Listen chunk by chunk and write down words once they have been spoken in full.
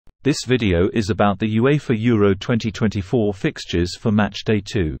This video is about the UEFA Euro 2024 fixtures for Matchday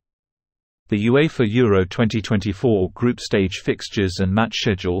 2. The UEFA Euro 2024 group stage fixtures and match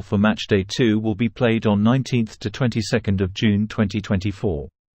schedule for Matchday 2 will be played on 19th to 22nd of June 2024.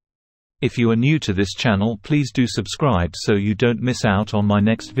 If you are new to this channel, please do subscribe so you don't miss out on my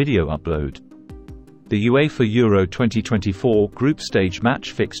next video upload. The UEFA Euro 2024 group stage match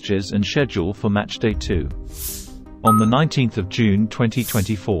fixtures and schedule for Matchday 2. On the 19th of June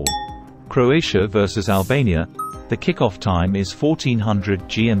 2024, Croatia vs Albania. The kickoff time is 1400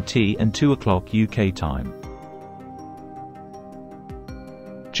 GMT and 2 o'clock UK time.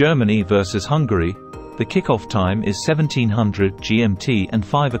 Germany vs Hungary. The kickoff time is 1700 GMT and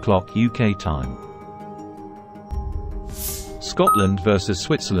 5 o'clock UK time. Scotland vs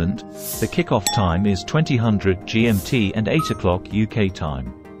Switzerland. The kickoff time is 2000 GMT and 8 o'clock UK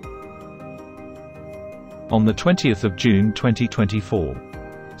time. On the 20th of June 2024,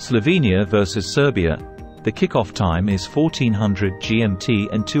 Slovenia vs Serbia. The kickoff time is 1400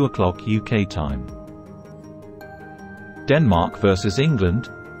 GMT and 2 o'clock UK time. Denmark vs England.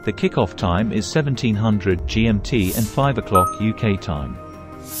 The kickoff time is 1700 GMT and 5 o'clock UK time.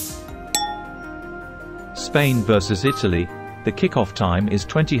 Spain vs Italy. The kickoff time is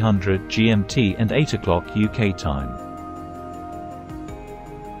 2000 GMT and 8 o'clock UK time.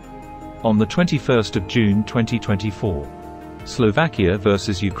 On the 21st of June 2024, Slovakia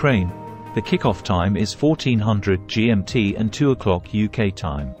vs Ukraine. The kickoff time is 1400 GMT and 2 o'clock UK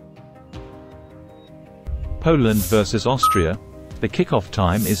time. Poland vs Austria. The kickoff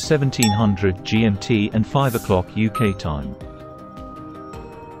time is 1700 GMT and 5 o'clock UK time.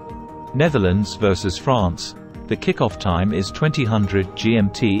 Netherlands vs France. The kickoff time is 2000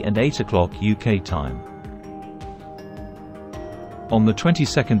 GMT and 8 o'clock UK time. On the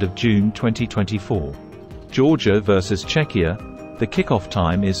 22nd of June 2024, Georgia vs Czechia. The kickoff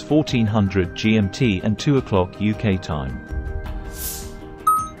time is 1400 GMT and 2 o'clock UK time.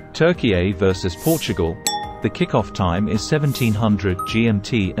 Turkey vs Portugal. The kickoff time is 1700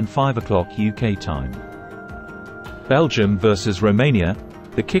 GMT and 5 o'clock UK time. Belgium vs Romania.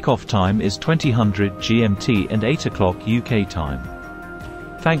 The kickoff time is 2000 GMT and 8 o'clock UK time.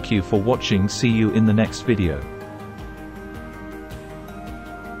 Thank you for watching. See you in the next video.